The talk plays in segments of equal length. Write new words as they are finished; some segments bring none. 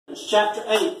Chapter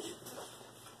 8.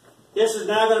 This is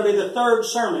now going to be the third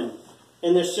sermon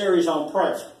in this series on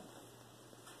prayer.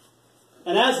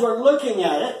 And as we're looking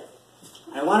at it,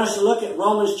 I want us to look at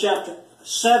Romans chapter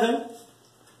 7,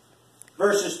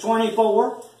 verses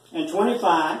 24 and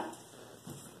 25,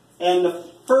 and the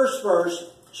first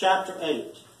verse, chapter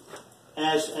 8,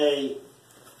 as a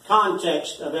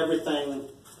context of everything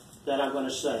that I'm going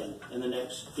to say in the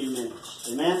next few minutes.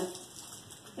 Amen?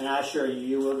 And I assure you,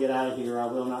 you will get out of here. I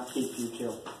will not keep you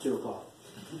till 2 o'clock.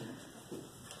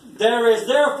 There is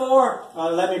therefore,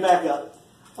 let me back up.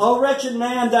 O wretched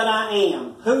man that I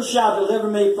am, who shall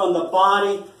deliver me from the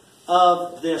body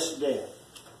of this death?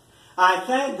 I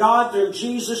thank God through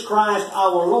Jesus Christ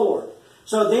our Lord.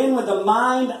 So then with the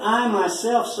mind I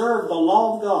myself serve the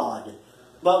law of God,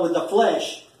 but with the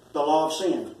flesh the law of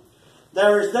sin.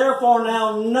 There is therefore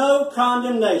now no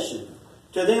condemnation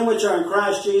to them which are in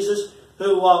Christ Jesus,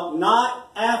 who walk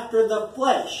not after the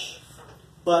flesh,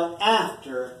 but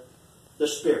after the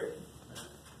Spirit.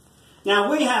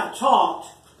 Now we have talked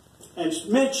and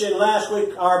mentioned last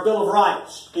week our Bill of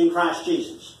Rights in Christ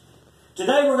Jesus.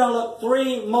 Today we're going to look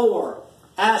 3 more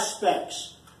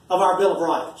aspects of our Bill of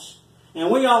Rights. And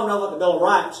we all know what the Bill of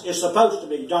Rights is supposed to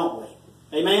be, don't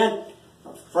we? Amen?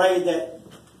 I'm afraid that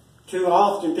too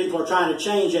often people are trying to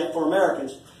change that for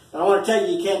Americans. But I want to tell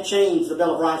you, you can't change the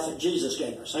Bill of Rights that Jesus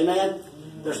gave us. Amen?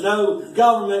 There's no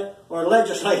government or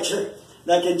legislature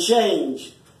that can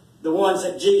change the ones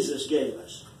that Jesus gave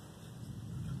us.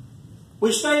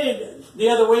 We stated the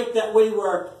other week that we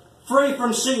were free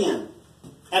from sin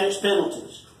and its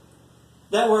penalties.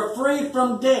 That we're free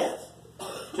from death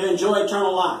to enjoy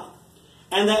eternal life.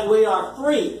 And that we are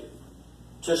free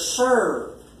to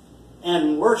serve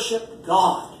and worship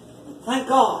God. Thank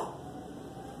God.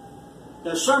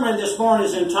 The sermon this morning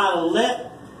is entitled,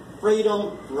 Let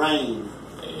Freedom Reign.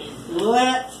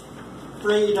 Let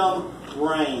freedom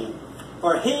reign.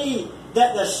 For he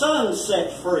that the Son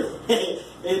sets free,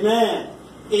 amen,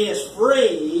 is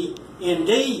free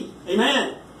indeed.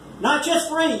 Amen. Not just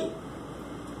free,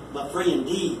 but free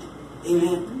indeed.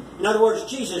 Amen. In other words,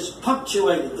 Jesus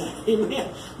punctuated that.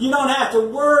 Amen. You don't have to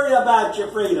worry about your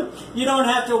freedom. You don't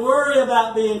have to worry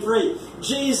about being free.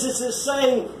 Jesus is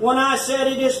saying, when I said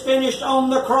it is finished on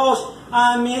the cross,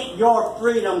 I meant your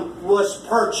freedom was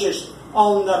purchased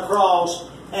on the cross,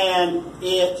 and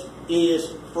it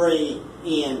is free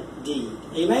indeed.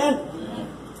 Amen?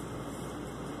 Amen?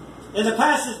 In the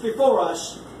passage before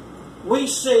us, we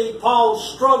see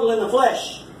Paul's struggle in the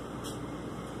flesh.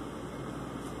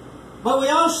 But we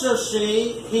also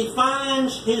see he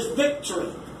finds his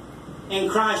victory in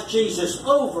Christ Jesus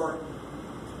over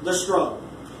the struggle.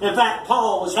 In fact,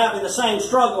 Paul was having the same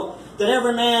struggle that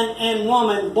every man and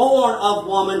woman born of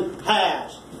woman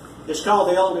has. It's called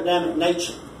the old Adamic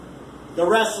nature. The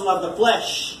wrestle of the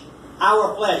flesh,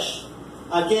 our flesh,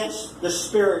 against the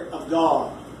Spirit of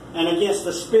God. And against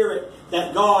the Spirit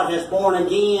that God has born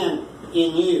again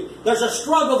in you. There's a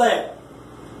struggle there.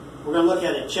 We're going to look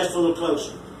at it just a little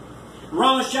closer. In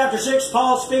Romans chapter 6,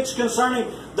 Paul speaks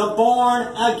concerning the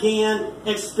born again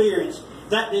experience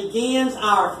that begins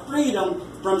our freedom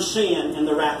from sin and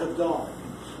the wrath of God.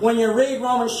 When you read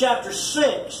Romans chapter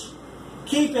 6,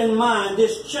 keep in mind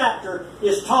this chapter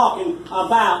is talking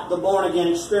about the born-again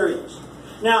experience.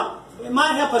 Now, it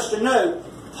might help us to know,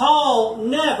 Paul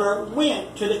never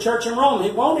went to the church in Rome.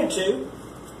 He wanted to.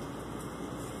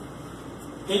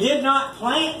 He did not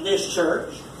plant this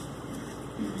church.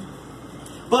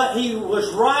 But he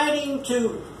was writing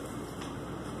to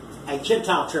a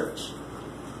Gentile church.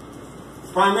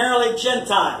 Primarily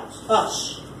Gentiles,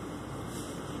 us.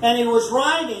 And he was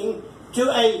writing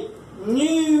to a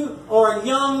new or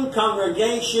young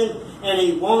congregation, and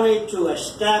he wanted to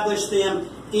establish them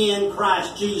in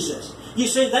Christ Jesus. You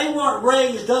see, they weren't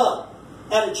raised up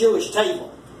at a Jewish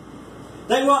table.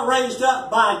 They weren't raised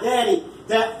up by a daddy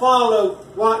that followed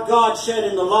what God said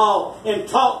in the law and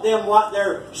taught them what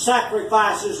their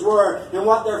sacrifices were and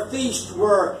what their feasts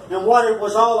were and what it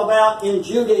was all about in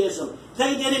Judaism.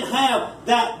 They didn't have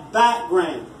that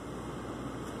background.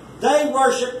 They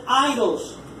worshiped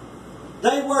idols.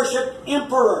 They worshiped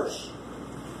emperors.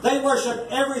 They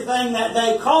worshiped everything that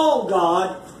they called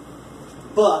God,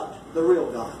 but the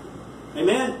real God.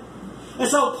 Amen? And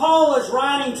so Paul is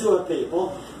writing to a people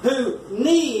who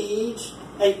needs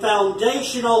a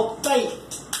foundational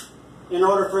faith in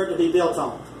order for it to be built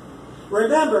on.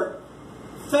 Remember,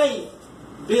 faith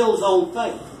builds on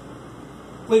faith.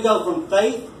 We go from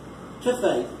faith to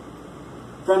faith,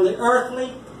 from the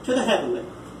earthly to the heavenly,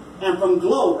 and from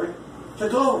glory to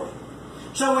glory.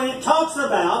 So when it talks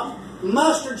about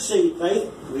mustard seed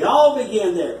faith, we all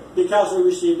begin there because we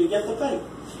received a gift of faith.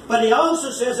 But he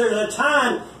also says there's a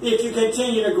time, if you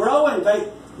continue to grow in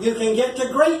faith, you can get to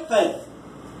great faith.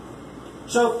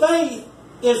 So faith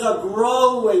is a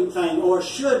growing thing, or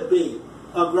should be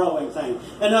a growing thing.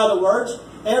 In other words,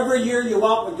 every year you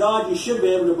walk with God, you should be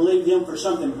able to believe Him for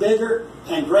something bigger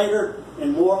and greater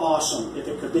and more awesome, if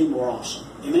it could be more awesome.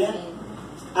 Amen?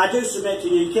 I do submit to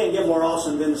you, you can't get more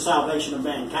awesome than the salvation of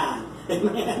mankind.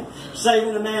 Amen?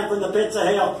 Saving a man from the pits of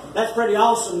hell. That's pretty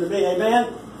awesome to me.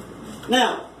 Amen?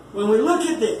 Now, when we look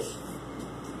at this,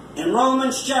 in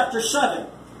Romans chapter 7,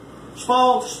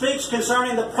 Paul speaks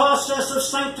concerning the process of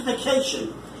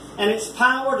sanctification and its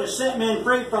power to set men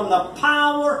free from the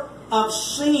power of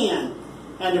sin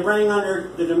and to bring under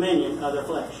the dominion of the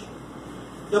flesh.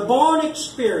 The born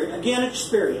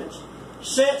experience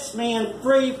sets men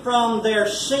free from their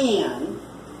sin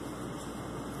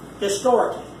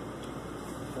historically.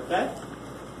 Okay?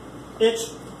 It's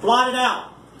blotted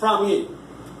out from you.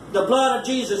 The blood of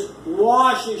Jesus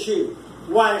washes you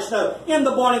white as snow in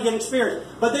the born-again experience.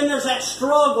 But then there's that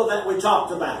struggle that we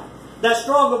talked about. That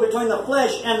struggle between the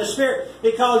flesh and the spirit,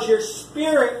 because your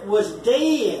spirit was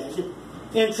dead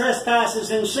in trespasses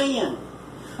and sin.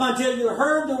 Until you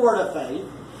heard the word of faith,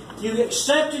 you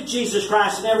accepted Jesus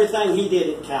Christ and everything He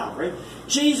did at Calvary.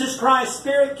 Jesus Christ's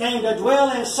Spirit came to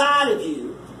dwell inside of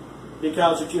you,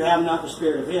 because if you have not the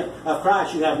Spirit of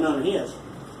Christ, you have none of His.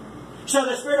 So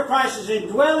the Spirit of Christ is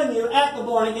indwelling you at the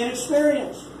born-again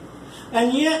experience.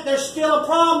 And yet there's still a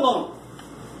problem.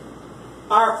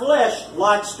 Our flesh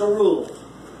likes to rule.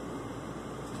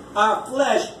 Our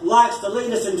flesh likes to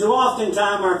lead us, and too often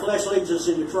our flesh leads us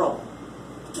into trouble.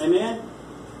 Amen?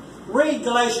 Read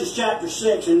Galatians chapter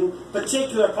 6 in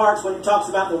particular parts when it talks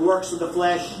about the works of the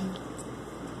flesh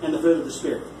and the fruit of the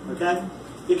Spirit. Okay?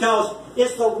 Because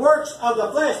it's the works of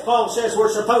the flesh, Paul says,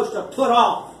 we're supposed to put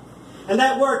off. And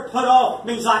that word put off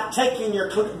means like taking your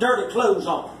dirty clothes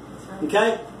off.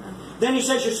 Okay? Then he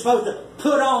says you're supposed to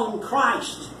put on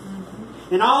Christ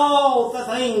and all the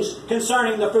things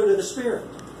concerning the fruit of the Spirit.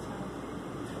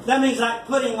 That means like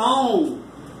putting on,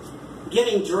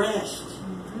 getting dressed.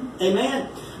 Amen?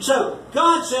 So,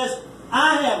 God says,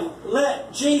 I have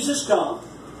let Jesus come.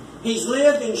 He's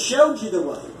lived and showed you the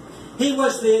way. He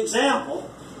was the example.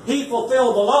 He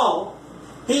fulfilled the law.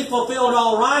 He fulfilled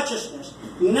all righteousness.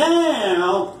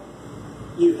 Now,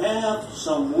 you have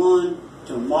someone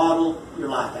to model your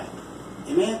life after.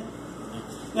 Amen?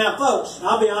 Now, folks,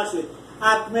 I'll be honest with you.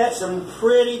 I've met some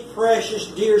pretty precious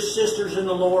dear sisters in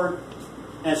the Lord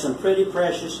and some pretty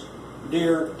precious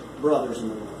dear brothers in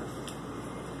the Lord.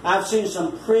 I've seen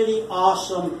some pretty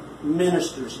awesome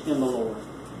ministers in the Lord.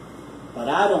 But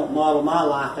I don't model my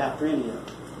life after any of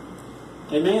them.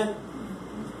 Amen?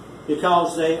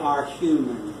 Because they are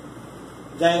human.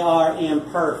 They are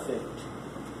imperfect.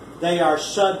 They are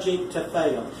subject to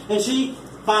fail. And see,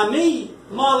 by me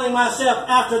modeling myself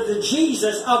after the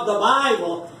Jesus of the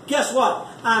Bible, guess what?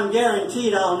 I'm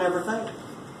guaranteed I'll never fail.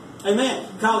 Amen?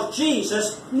 Because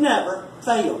Jesus never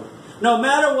failed. No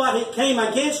matter what it came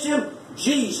against Him,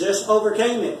 Jesus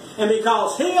overcame it. And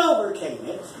because He overcame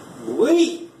it,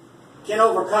 we can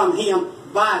overcome Him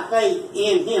by faith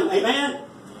in Him. Amen?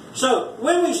 So,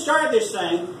 when we start this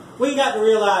thing, we got to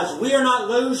realize we are not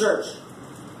losers.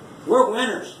 We're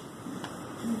winners.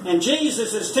 And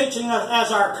Jesus is teaching us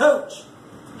as our coach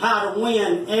how to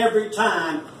win every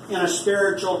time in a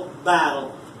spiritual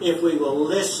battle if we will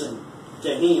listen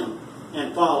to Him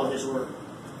and follow His Word.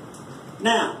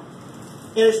 Now,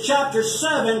 it is chapter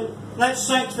 7, that's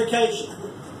sanctification.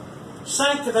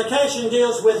 Sanctification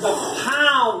deals with the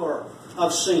power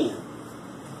of sin.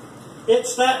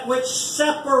 It's that which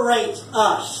separates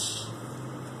us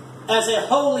as a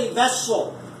holy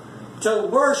vessel to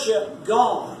worship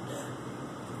God.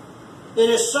 It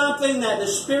is something that the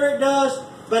Spirit does,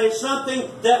 but it's something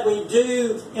that we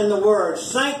do in the Word.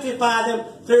 Sanctify them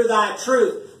through Thy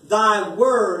truth. Thy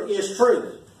Word is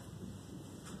truth.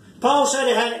 Paul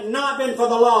said, had it not been for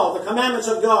the law, the commandments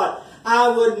of God, I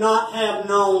would not have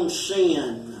known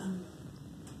sin.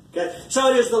 Okay?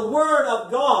 So it is the Word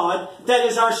of God that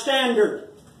is our standard.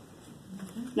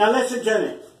 Now listen to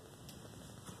me.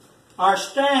 Our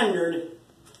standard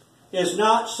is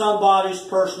not somebody's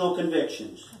personal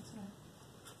convictions.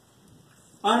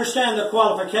 Understand the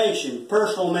qualification.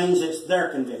 Personal means it's their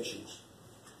convictions.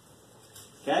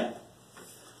 Okay?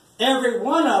 Every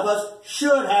one of us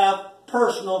should have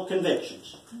personal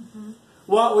convictions.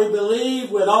 What we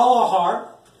believe with all our heart,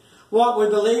 what we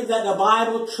believe that the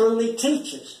Bible truly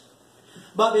teaches.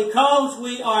 But because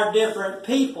we are different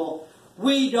people,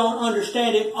 we don't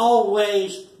understand it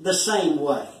always the same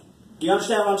way. Do you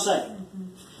understand what I'm saying?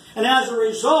 And as a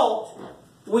result,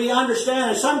 we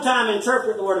understand and sometimes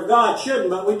interpret the Word of God, shouldn't,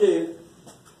 but we do,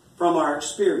 from our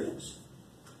experience,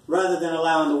 rather than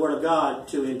allowing the Word of God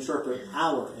to interpret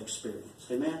our experience.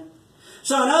 Amen?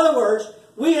 So in other words,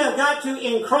 we have got to,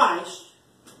 in Christ,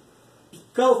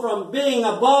 go from being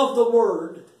above the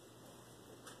Word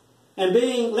and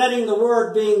letting the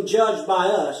Word being judged by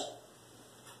us,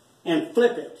 and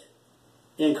flip it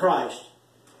in Christ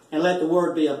and let the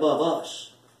Word be above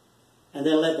us, and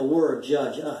then let the Word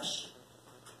judge us.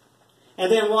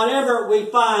 And then whatever we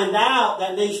find out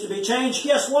that needs to be changed,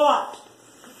 guess what?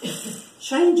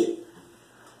 Change it.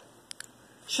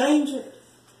 Change it.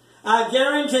 I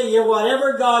guarantee you,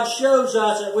 whatever God shows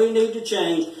us that we need to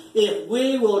change, if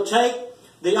we will take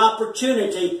the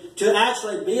opportunity to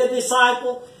actually be a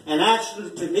disciple and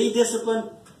actually to be disciplined,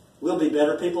 we'll be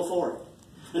better people for it.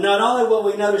 And not only will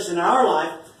we notice in our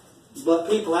life, but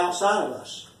people outside of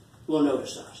us will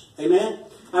notice us. Amen?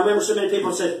 I remember so many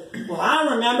people said, well,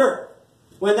 I remember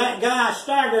when that guy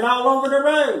staggered all over the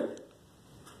road.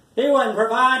 He wasn't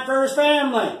providing for his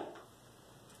family.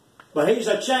 But he's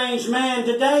a changed man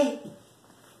today.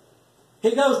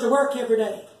 He goes to work every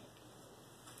day.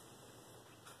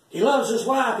 He loves his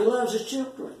wife. He loves his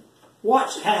children.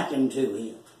 What's happened to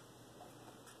him?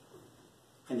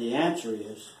 And the answer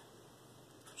is,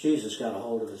 Jesus got a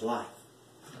hold of his life.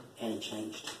 And he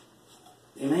changed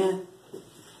it. Amen?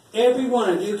 Every one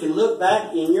of you can look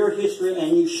back in your history,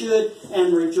 and you should,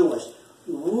 and rejoice.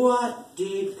 What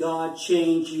did God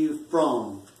change you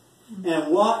from?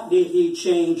 And what did He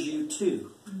change you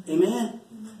to? Amen?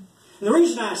 And the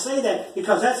reason I say that,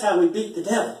 because that's how we beat the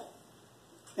devil.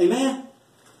 Amen?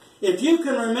 If you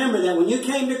can remember that when you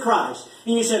came to Christ,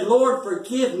 and you said, Lord,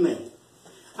 forgive me.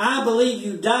 I believe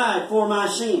you died for my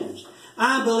sins.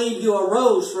 I believe you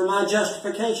arose for my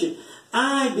justification.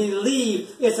 I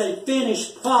believe it's a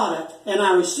finished product, and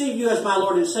I receive you as my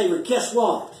Lord and Savior. Guess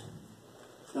what?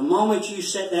 The moment you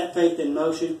set that faith in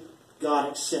motion, God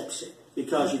accepts it,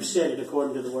 because you've said it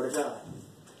according to the Word of God.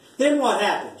 Then what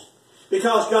happens?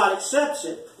 Because God accepts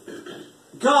it,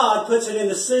 God puts it in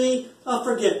the sea of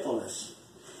forgetfulness.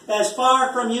 As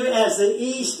far from you as the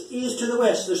east is to the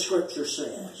west, the Scripture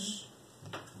says.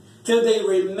 To be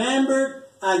remembered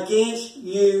against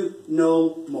you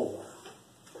no more.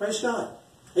 Praise God.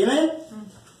 Amen?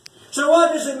 So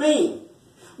what does it mean?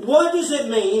 What does it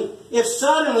mean if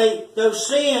suddenly those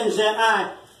sins that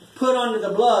I put under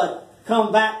the blood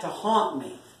come back to haunt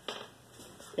me?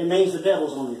 It means the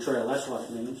devil's on your trail. That's what it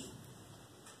means.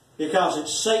 Because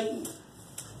it's Satan.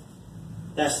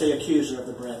 That's the accuser of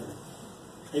the brethren.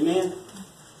 Amen?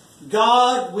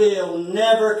 God will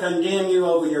never condemn you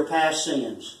over your past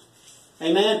sins.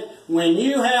 Amen? When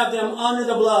you have them under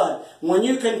the blood, when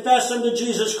you confess them to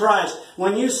Jesus Christ,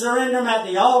 when you surrender them at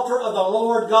the altar of the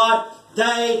Lord God,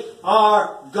 they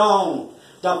are gone.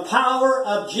 The power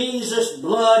of Jesus'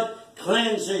 blood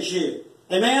cleanses you.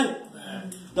 Amen?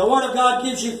 Amen? The Word of God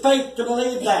gives you faith to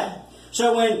believe that.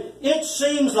 So when it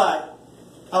seems like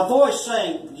a voice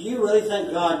saying, do you really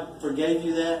think God forgave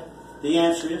you that? The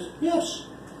answer is yes.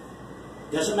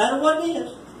 Doesn't matter what it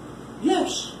is.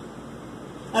 Yes.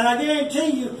 And I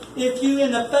guarantee you, if you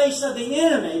in the face of the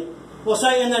enemy will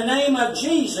say, in the name of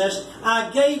Jesus, I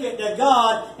gave it to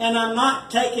God and I'm not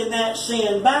taking that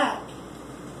sin back.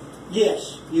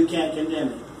 Yes, you can't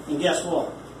condemn it. And guess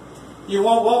what? You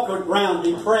won't walk around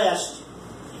depressed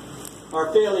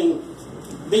or feeling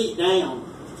beat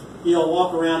down. You'll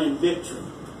walk around in victory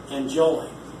and joy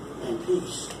and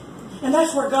peace. And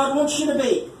that's where God wants you to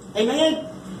be. Amen?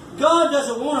 God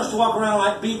doesn't want us to walk around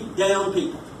like beat down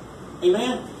people.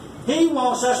 Amen? He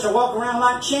wants us to walk around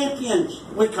like champions,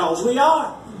 because we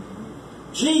are.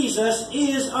 Jesus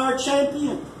is our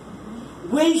champion.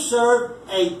 We serve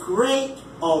a great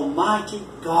Almighty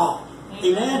God.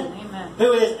 Amen? Amen?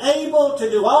 Who is able to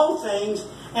do all things,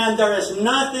 and there is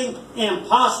nothing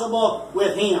impossible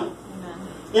with Him. Amen.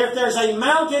 If there's a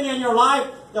mountain in your life,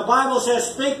 the Bible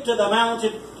says, speak to the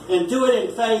mountain and do it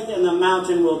in faith, and the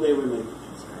mountain will be removed.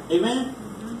 Amen?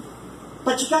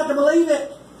 But you got to believe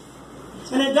it.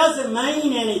 And it doesn't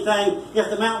mean anything if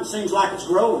the mountain seems like it's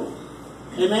growing.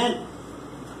 Amen?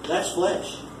 That's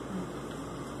flesh.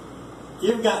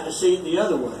 You've got to see it the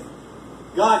other way.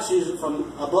 God sees it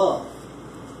from above.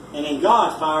 And in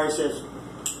God's power, He says,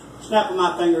 snap of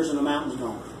my fingers and the mountain's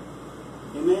gone.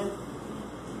 Amen?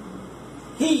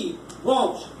 He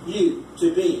wants you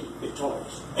to be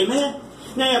victorious. Amen?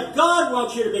 Now, if God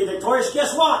wants you to be victorious,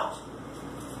 guess what?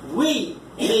 We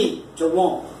need to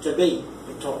want to be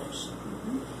victorious.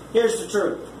 Here's the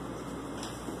truth.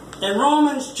 In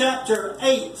Romans chapter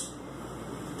 8,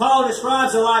 Paul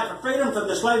describes the life of freedom from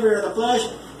the slavery of the flesh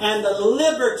and the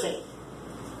liberty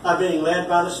of being led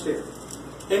by the Spirit.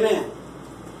 Amen.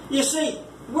 You see,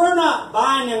 we're not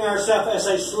binding ourselves as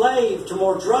a slave to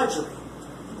more drudgery.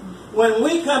 When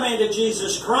we come into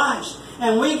Jesus Christ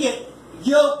and we get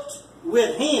yoked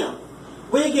with Him,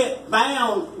 we get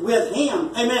bound with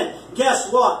Him, amen,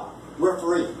 guess what? We're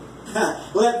free.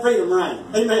 Let freedom reign.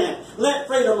 Amen. Let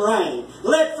freedom reign.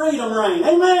 Let freedom reign.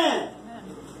 Amen.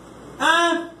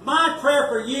 My prayer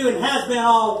for you, and has been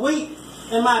all week,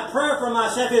 and my prayer for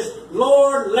myself is,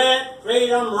 Lord, let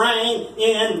freedom reign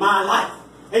in my life.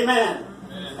 Amen.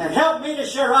 And help me to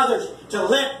share others to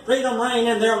let freedom reign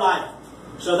in their life,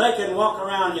 so they can walk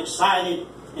around excited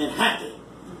and happy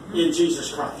in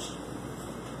Jesus Christ.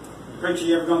 Preacher,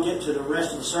 you ever going to get to the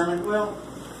rest of the sermon? Well,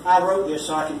 I wrote this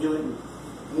so I can do it in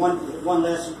one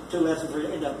lesson, 2 lessons, 3.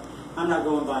 I'm not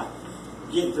going by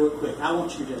getting through it quick. I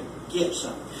want you to get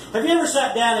something. Have you ever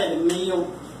sat down at a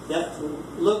meal that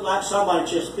looked like somebody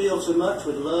just filled so much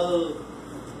with love,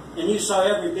 and you saw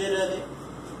every bit of it?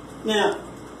 Now,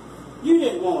 you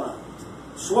didn't want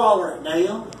to swallow it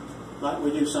down like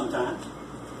we do sometimes.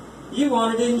 You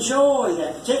wanted to enjoy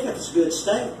that, particularly if it's good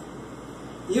steak.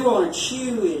 You want to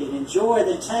chew it and enjoy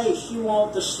the taste. You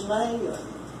want the smell.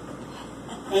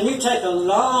 And you take a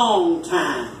long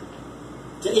time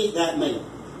to eat that meal.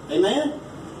 Amen?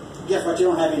 Guess what? You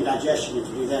don't have any digestion if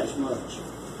you do that as much.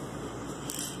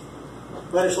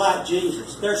 But it's like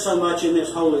Jesus. There's so much in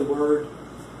this holy word.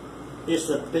 It's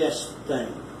the best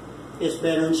thing. It's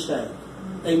better than steak.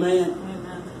 Amen?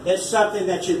 Amen. It's something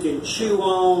that you can chew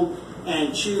on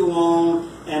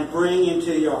and bring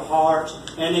into your heart,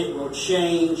 and it will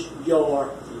change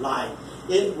your life.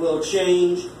 It will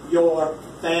change your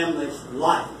family's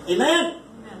life. Amen?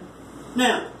 Amen.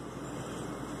 Now,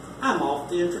 I'm off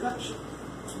the introduction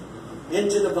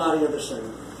into the body of the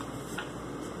sermon.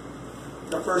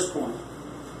 The first point.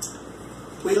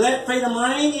 We let freedom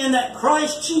reign in that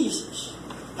Christ Jesus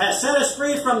has set us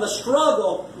free from the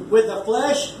struggle with the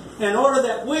flesh in order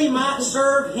that we might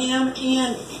serve Him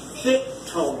in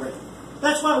victory.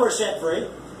 That's why we're set free.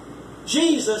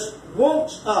 Jesus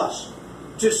wants us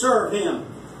to serve Him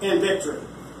in victory.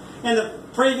 In the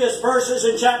previous verses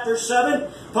in chapter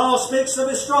 7, Paul speaks of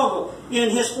his struggle in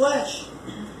his flesh.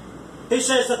 He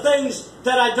says, the things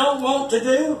that I don't want to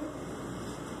do,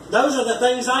 those are the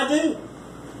things I do.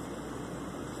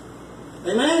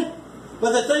 Amen?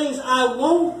 But the things I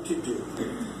want to do,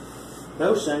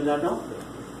 those things I don't do.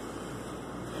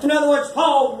 In other words,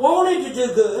 Paul wanted to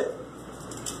do good.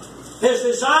 His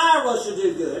desire was to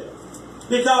do good,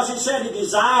 because he said he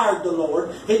desired the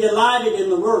Lord. He delighted in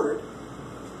the Word.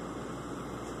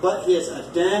 But his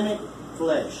Adamic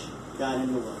flesh got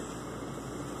in the way.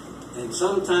 And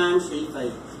sometimes he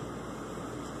failed.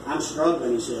 I'm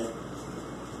struggling, he said.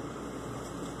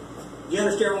 Do you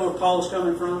understand where Paul's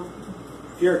coming from?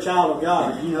 If you're a child of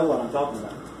God, you know what I'm talking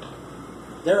about.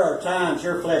 There are times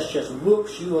your flesh just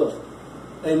whoops you up.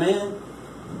 Amen?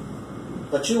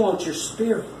 But you want your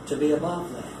spirit to be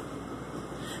above that.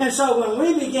 And so when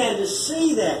we began to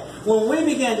see that, when we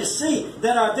began to see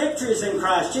that our victory is in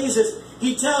Christ Jesus,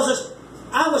 He tells us,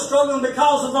 I was struggling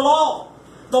because of the law.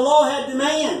 The law had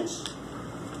demands.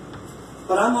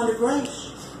 But I'm under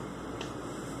grace.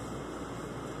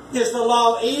 Is the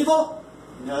law evil?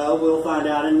 No, we'll find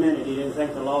out in a minute. He didn't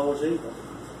think the law was evil.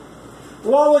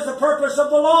 What was the purpose of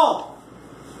the law?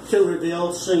 To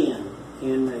reveal sin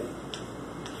in me.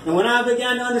 And when I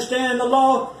began to understand the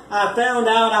law, I found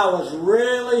out I was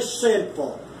really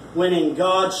sinful when in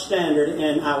God's standard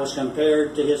and I was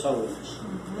compared to His holiness.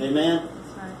 Mm-hmm. Amen?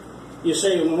 Right. You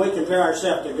see, when we compare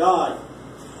ourselves to God,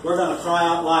 we're going to cry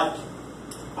out like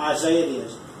Isaiah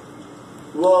is.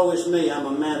 Woe is me, I'm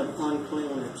a man of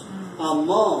unclean lips,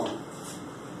 among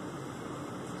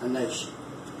a nation.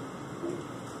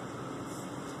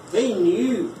 He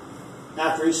knew,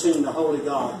 after he seen the holy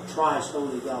God, thrice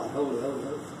holy God, holy, holy,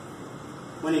 holy.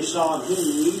 When he saw Him,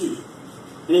 he knew.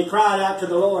 And he cried out to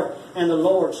the Lord, and the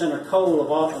Lord sent a coal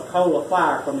of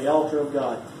fire from the altar of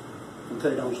God and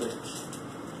put it on his lips.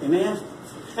 Amen?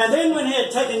 And then when he had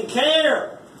taken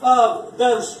care of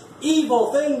those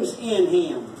evil things in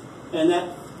him, and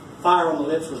that fire on the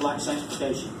lips was like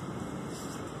sanctification,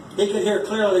 he could hear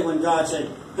clearly when God said,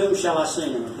 whom shall I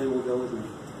send, and who will go with me?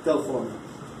 Go for me.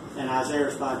 And Isaiah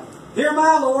responded, here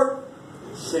my Lord,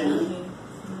 send me.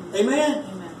 Amen?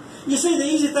 You see, the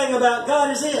easy thing about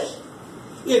God is this.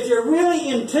 If you're really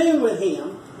in tune with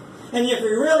Him, and if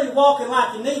you're really walking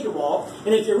like you need to walk,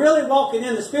 and if you're really walking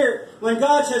in the Spirit, when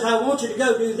God says, I want you to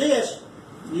go do this,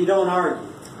 you don't argue.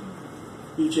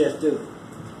 You just do it.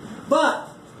 But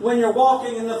when you're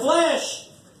walking in the flesh,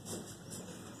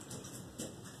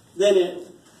 then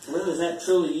well, is that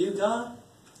truly you, God?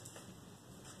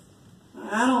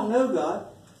 I don't know, God.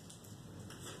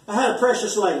 I had a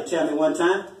precious lady tell me one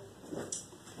time.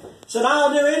 Said,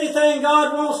 I'll do anything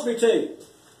God wants me to,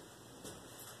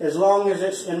 as long as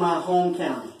it's in my home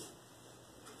county.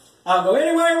 I'll go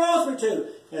anywhere He wants me to,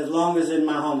 as long as it's in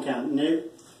my home county. No,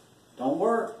 don't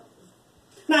work.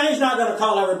 Now, He's not going to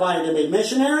call everybody to be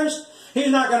missionaries. He's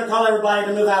not going to call everybody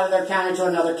to move out of their county to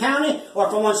another county, or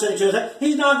from one city to another.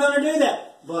 He's not going to do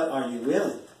that. But are you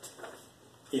willing?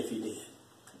 If He did.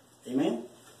 Amen?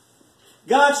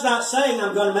 God's not saying,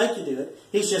 I'm going to make you do it.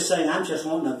 He's just saying, I'm just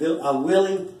wanting a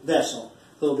willing vessel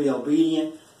who will be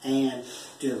obedient and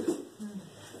do it.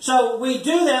 So we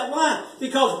do that. Why?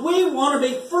 Because we want to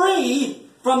be free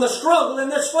from the struggle in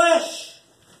this flesh.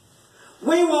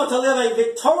 We want to live a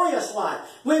victorious life.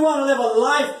 We want to live a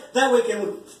life that we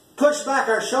can push back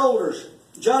our shoulders,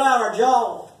 jut out our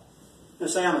jaw, and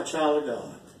say, I'm a child of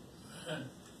God.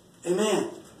 Amen.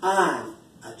 I'm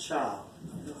a child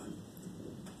of God.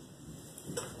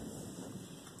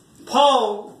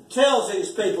 Paul tells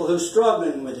these people who are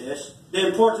struggling with this the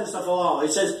importance of the law.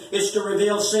 He says it's to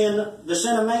reveal sin, the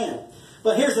sin of man.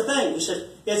 But here's the thing. He says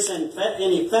it's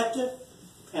ineffective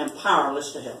and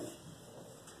powerless to help me.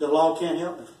 The law can't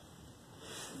help me.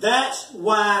 That's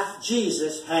why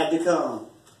Jesus had to come.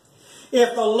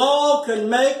 If the law could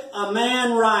make a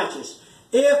man righteous,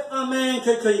 if a man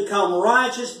could become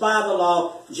righteous by the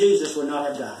law, Jesus would not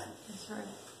have died. That's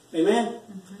right. Amen?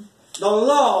 Mm-hmm. The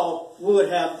law would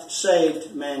have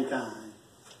saved mankind.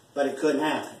 But it couldn't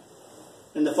happen.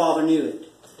 And the Father knew it.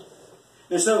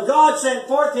 And so God sent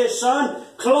forth His Son,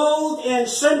 clothed in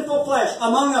sinful flesh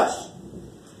among us,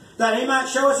 that He might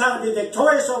show us how to be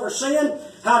victorious over sin,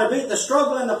 how to beat the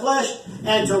struggle in the flesh,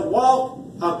 and to walk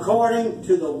according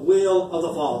to the will of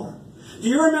the Father. Do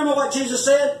you remember what Jesus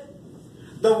said?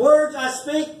 The words I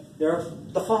speak, they're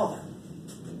the Father.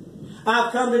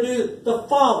 I've come to do the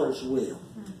Father's will.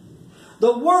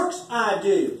 The works I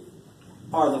do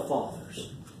are the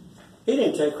Father's. He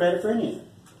didn't take credit for any of it.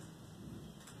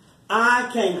 I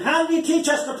came. How did He teach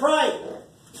us to pray?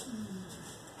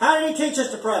 How did He teach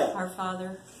us to pray? Our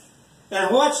Father.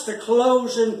 And what's the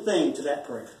closing thing to that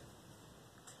prayer?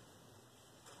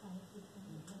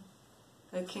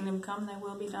 Thy kingdom come, Thy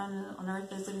will be done on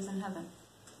earth as it is in heaven.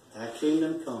 Thy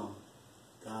kingdom come,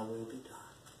 Thy will be done.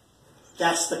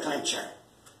 That's the clincher.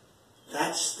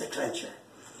 That's the clincher.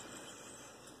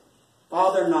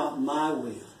 Father, not my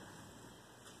will,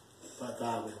 but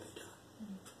Thy will be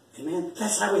done. Amen?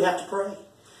 That's how we have to pray.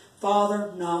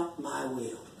 Father, not my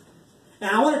will.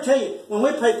 Now, I want to tell you, when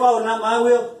we pray, Father, not my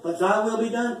will, but Thy will be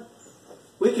done,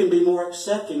 we can be more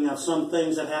accepting of some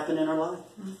things that happen in our life.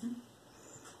 Mm-hmm.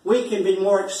 We can be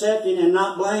more accepting and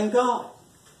not blame God.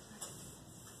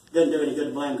 Doesn't do any good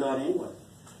to blame God anyway.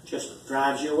 Just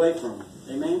drives you away from Him.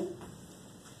 Amen?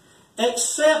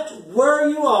 Accept where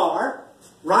you are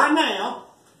right now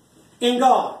in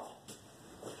God.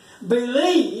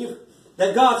 Believe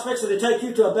that God's fixing to take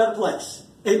you to a better place.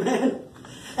 Amen?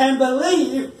 And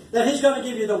believe that He's going to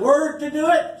give you the Word to do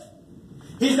it.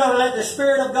 He's going to let the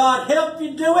Spirit of God help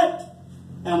you do it.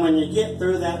 And when you get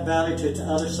through that valley to the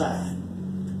other side,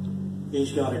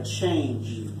 He's going to change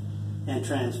you and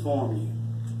transform you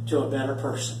to a better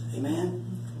person.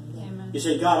 Amen? Amen. You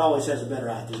see, God always has a better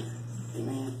idea.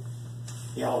 Amen?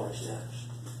 He always does.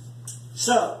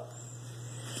 So,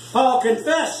 Paul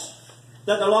confessed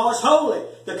that the law is holy,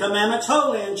 the commandment's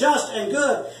holy and just and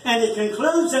good. And he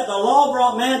concludes that the law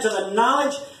brought man to the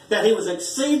knowledge that he was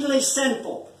exceedingly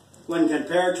sinful when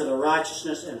compared to the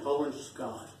righteousness and holiness of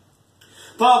God.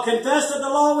 Paul confessed that the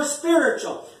law was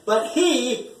spiritual, but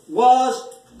he was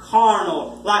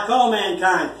carnal, like all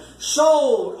mankind,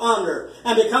 sold under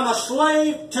and become a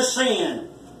slave to sin.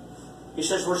 He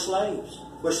says we're slaves.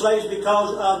 We're slaves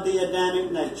because of the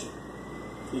Adamic nature,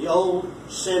 the old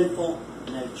sinful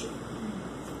nature.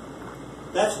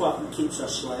 That's what keeps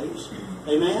us slaves.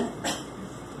 Amen?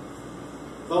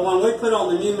 But when we put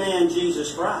on the new man,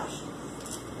 Jesus Christ,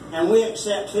 and we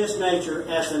accept His nature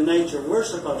as the nature we're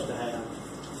supposed to have,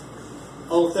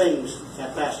 old things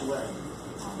have passed away.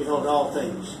 Behold, all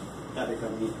things have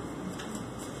become new.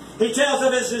 He tells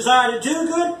of His desire to do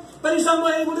good, but He's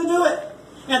unable to do it.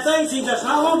 And things He does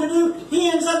not want to do, He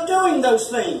ends up doing those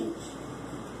things.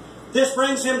 This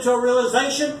brings Him to a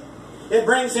realization. It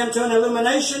brings Him to an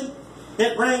illumination.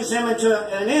 It brings Him into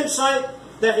an insight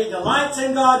that He delights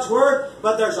in God's Word,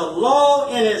 but there's a law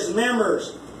in His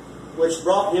members which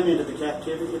brought Him into the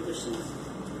captivity of the sin.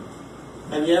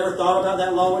 Have you ever thought about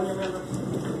that law in your memory?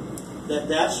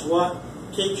 That's what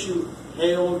keeps you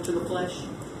held to the flesh?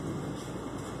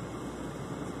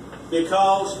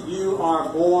 Because you are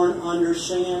born under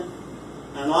sin,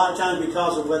 and a lot of times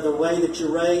because of the way that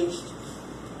you're raised,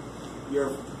 your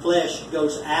flesh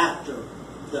goes after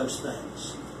those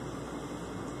things.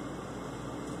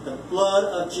 The blood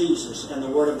of Jesus and the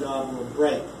Word of God will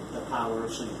break the power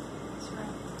of sin. That's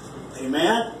right.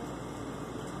 Amen?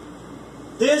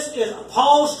 This is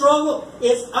Paul's struggle.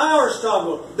 It's our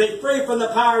struggle. Be free from the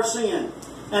power of sin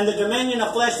and the dominion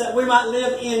of flesh, that we might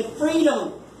live in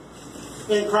freedom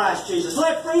in Christ Jesus.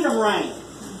 Let freedom reign.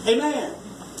 Amen.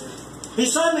 He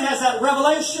suddenly has that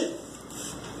revelation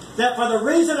that for the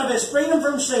reason of his freedom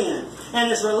from sin and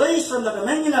his release from the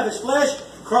dominion of his flesh,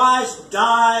 Christ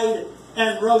died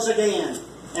and rose again.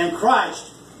 And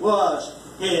Christ was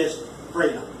his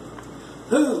freedom.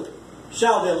 Who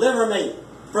shall deliver me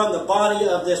from the body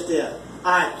of this death?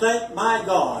 I thank my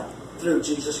God through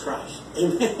Jesus Christ.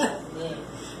 Amen. Yeah.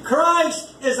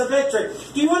 Christ is the victory.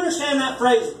 Do you understand that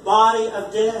phrase, body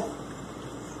of death?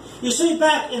 You see,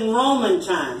 back in Roman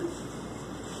times,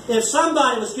 if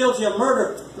somebody was guilty of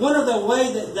murder, one of the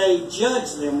ways that they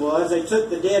judged them was they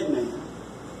took the dead man.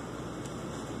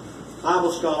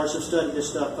 Bible scholars have studied this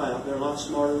stuff out. They're a lot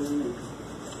smarter than me.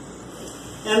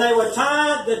 And they would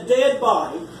tie the dead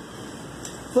body,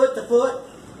 foot to foot,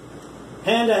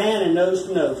 hand to hand, and nose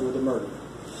to nose with the murderer.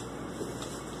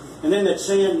 And then they'd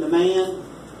send the man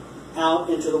out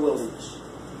into the wilderness.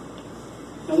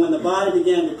 And when the body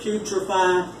began to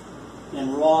putrefy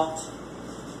and rot,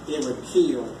 it would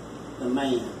kill the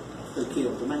man who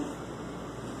killed the man.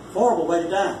 Horrible way to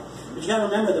die. But you've got to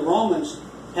remember, the Romans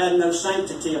had no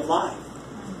sanctity of life.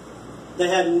 They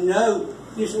had no...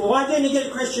 You say, well, why didn't he get a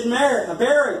Christian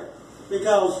burial?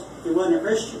 Because he wasn't a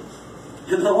Christian.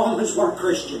 And the Romans weren't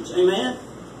Christians. Amen?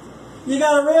 You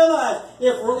got to realize,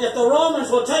 if the Romans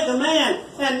will take a man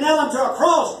and nail him to a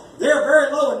cross, they're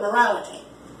very low in morality.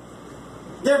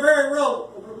 They're very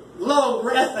low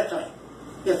ethically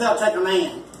if they'll take a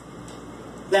man.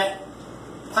 That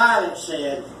Pilate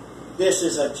said, this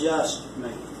is a just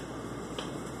man.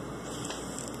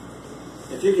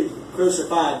 If you can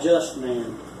crucify a just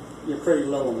man, you're pretty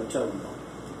low on the totem pole.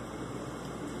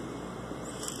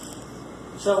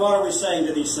 So what are we saying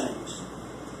to these things?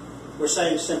 We're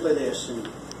saying simply this, and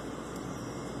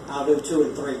I'll do 2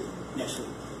 and 3 next week.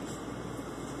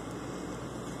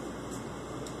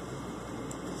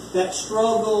 That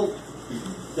struggle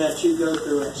that you go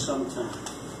through at some time,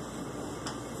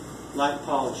 like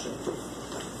Paul said,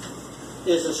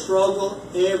 is a struggle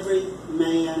every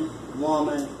man,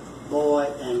 woman,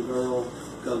 boy, and girl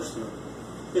goes through.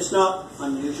 It's not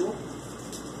unusual.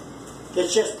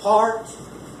 It's just part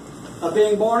of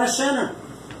being born a sinner.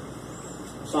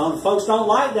 Some folks don't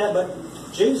like that, but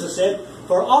Jesus said,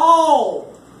 for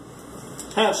all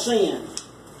have sinned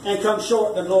and come short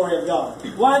of the glory of God.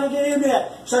 Why did he do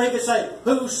that? So he could say,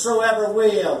 whosoever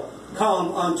will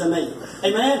come unto me.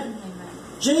 Amen? Amen.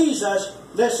 Jesus,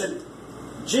 listen,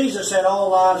 Jesus said all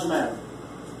lives matter.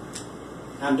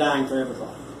 I'm dying for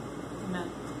everybody.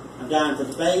 Amen. I'm dying for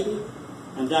the baby.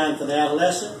 I'm dying for the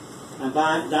adolescent. I'm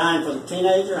dying for the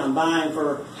teenager. I'm dying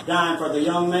for the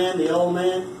young man, the old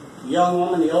man, the young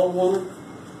woman, the old woman.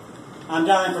 I'm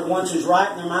dying for the ones who's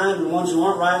right in their mind and the ones who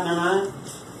aren't right in their mind.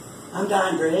 I'm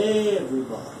dying for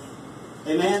everybody.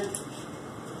 Amen?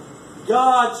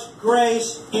 God's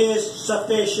grace is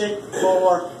sufficient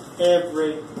for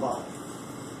everybody.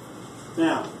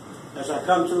 Now, as I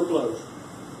come to a close,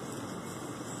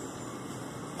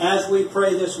 as we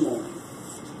pray this morning,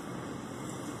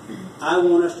 I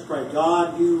want us to pray,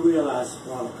 God, you realize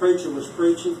while the preacher was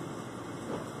preaching,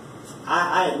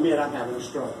 I admit I'm having a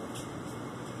struggle.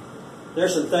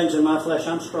 There's some things in my flesh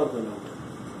I'm struggling over.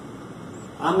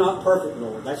 I'm not perfect,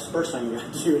 Lord. That's the first thing you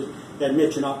have to do, is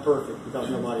admit you're not perfect, because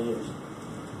nobody is.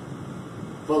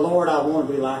 But Lord, I want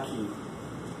to be like you.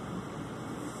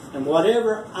 And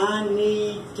whatever I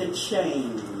need to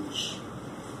change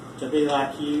to be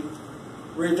like you,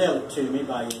 reveal it to me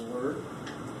by your word.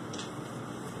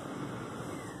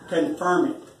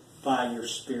 Confirm it by your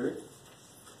Spirit,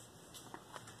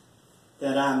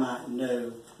 that I might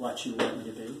know what you want me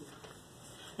to be.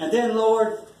 And then,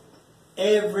 Lord,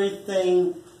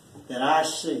 everything that I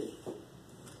see,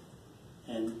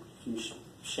 and you can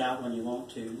shout when you want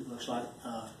to. Looks like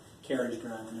Karen's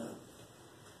driving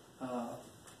up.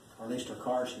 Or at least her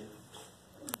car's here.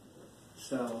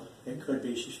 So it could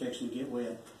be she's fixing to get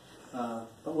wet. But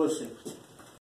we'll see.